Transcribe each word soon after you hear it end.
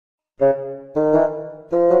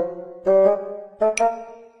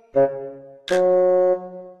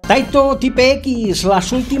Tayto Tipe X,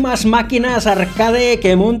 las últimas máquinas arcade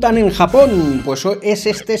que montan en Japón, pues es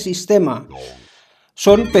este sistema.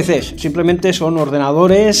 Son PCs, simplemente son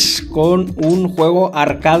ordenadores con un juego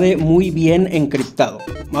arcade muy bien encriptado,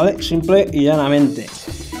 ¿vale? Simple y llanamente.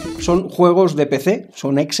 Son juegos de PC,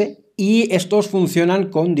 son exe, y estos funcionan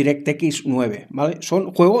con DirectX 9, ¿vale?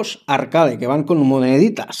 Son juegos arcade que van con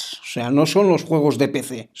moneditas, o sea, no son los juegos de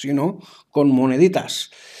PC, sino con moneditas.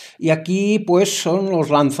 Y aquí pues son los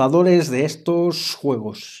lanzadores de estos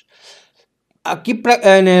juegos. Aquí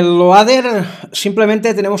en el loader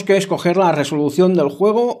simplemente tenemos que escoger la resolución del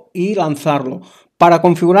juego y lanzarlo. Para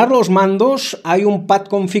configurar los mandos hay un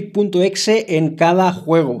padconfig.exe en cada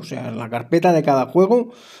juego, o sea, en la carpeta de cada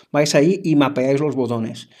juego vais ahí y mapeáis los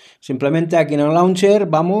botones. Simplemente aquí en el launcher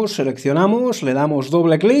vamos, seleccionamos, le damos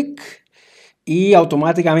doble clic y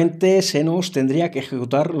automáticamente se nos tendría que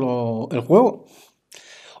ejecutar el juego.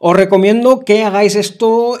 Os recomiendo que hagáis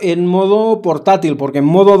esto en modo portátil, porque en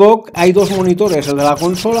modo dock hay dos monitores, el de la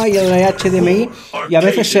consola y el de HDMI, y a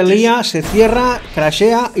veces se lía, se cierra,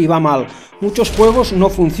 crashea y va mal. Muchos juegos no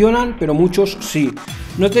funcionan, pero muchos sí.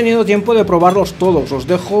 No he tenido tiempo de probarlos todos, os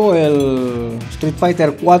dejo el Street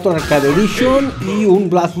Fighter 4 Arcade Edition y un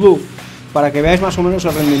Black Blue, para que veáis más o menos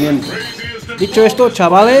el rendimiento. Dicho esto,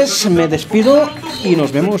 chavales, me despido y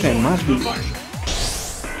nos vemos en más vídeos.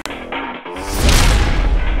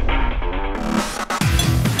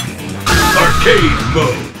 Arcade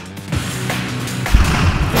mode.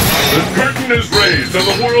 The curtain is raised on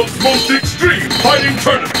the world's most extreme fighting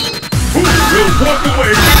tournament. Who will walk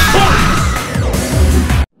away victorious?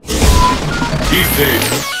 These days,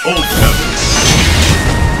 old habits.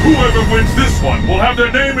 Whoever wins this one will have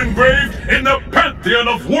their name engraved in the pantheon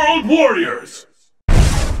of world warriors.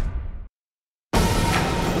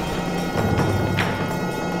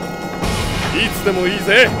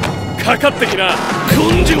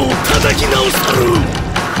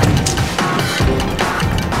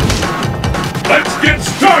 Let's get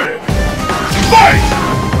started! Fight!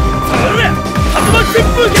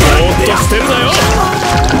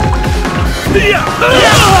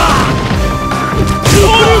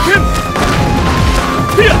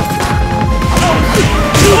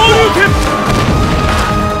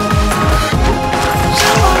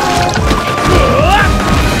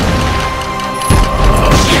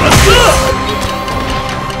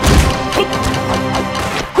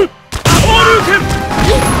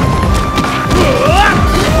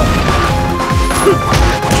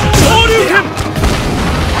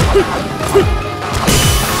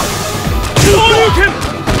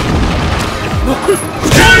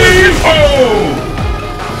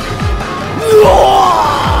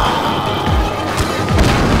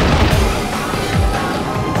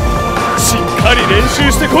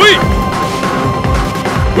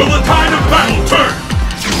 Will the tide of battle turn?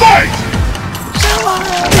 Fight!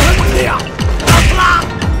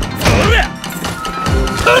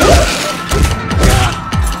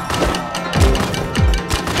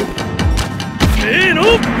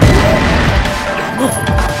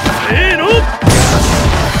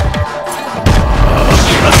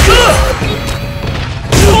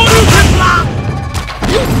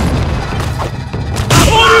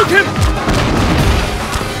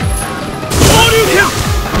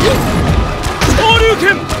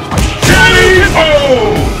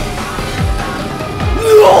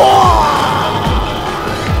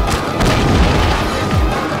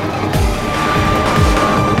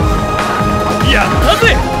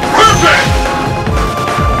 Perfect!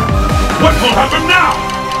 What will happen now?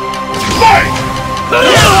 Fight!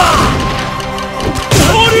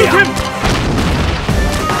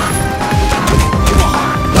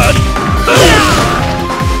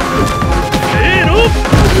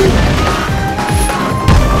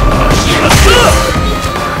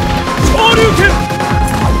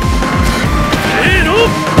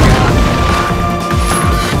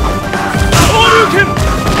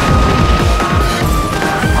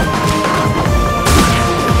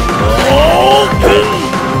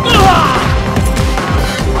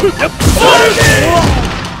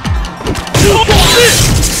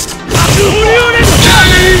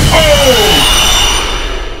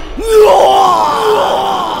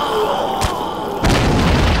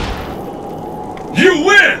 You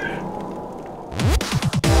win!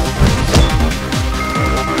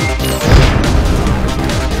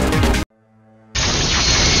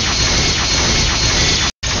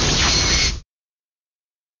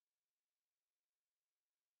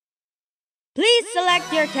 Please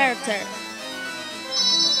select your character.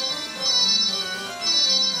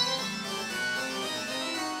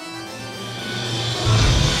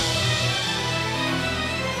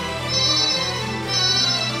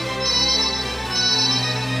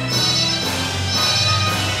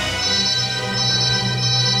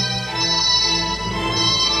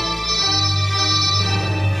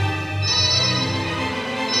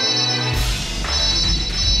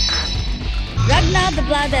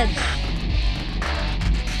 Blood-blooded.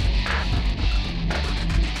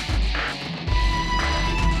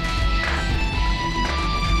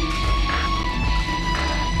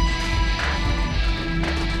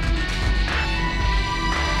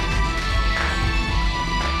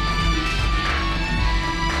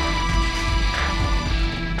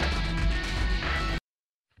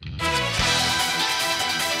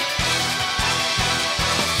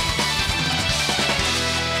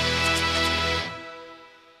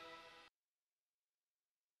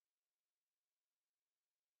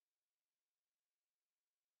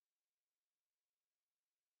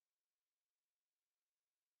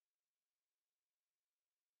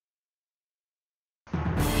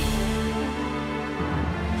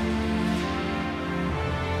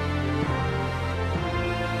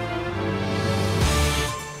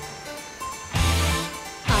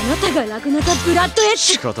 あなたがラグナザ・ブラッドエッジ。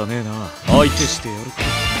仕方ねえな、相手してやるか。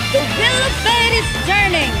 The wheel of fate is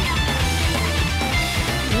turning.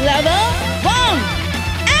 Level 1.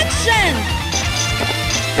 Action.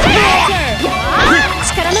 Counter.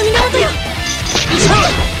 力の源よ。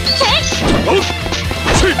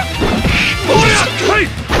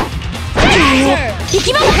行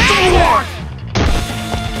きます。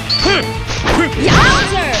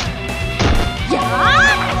Counter.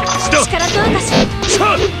 力と明かし。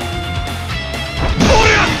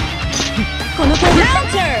この攻撃。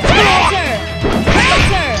Counter. Counter.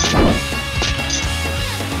 Counter.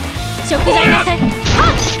 食材なせ。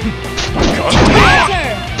Counter.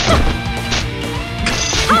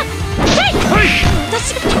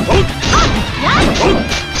 私が。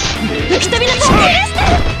吹き飛びなさい。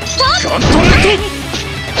ガントレッ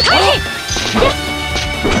ト。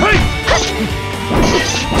回避。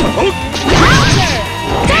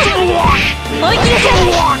追い切れせ。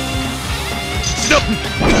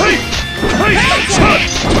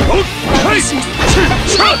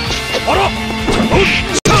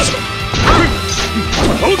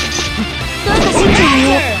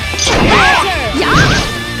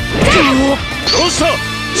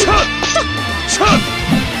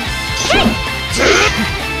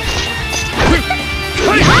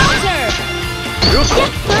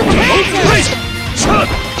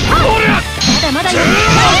まだまだよ。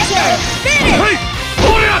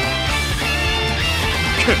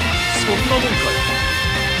そんなもんかよ。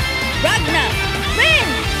 Ragnar. Win.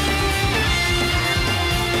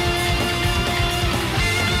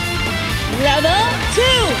 Level 2.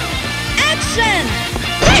 Action.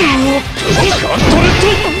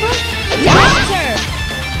 Counter.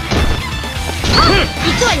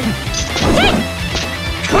 行くわよ。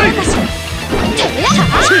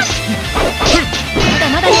まだ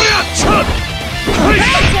まだよ。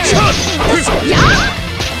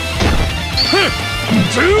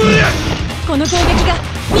この攻撃が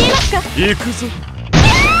見えますか。行くぞ。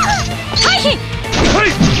回避。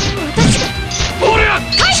私が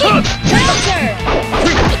回避。 Counter.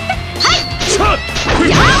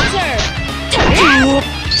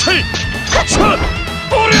 Counter.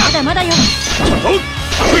 まだまだよ。ダ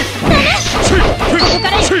メ。ここか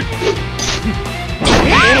ら行く。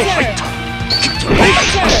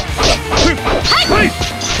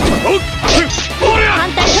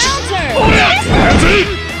反対。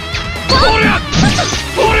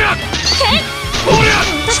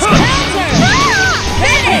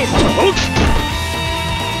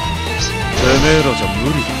てめえらじゃ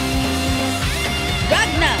無理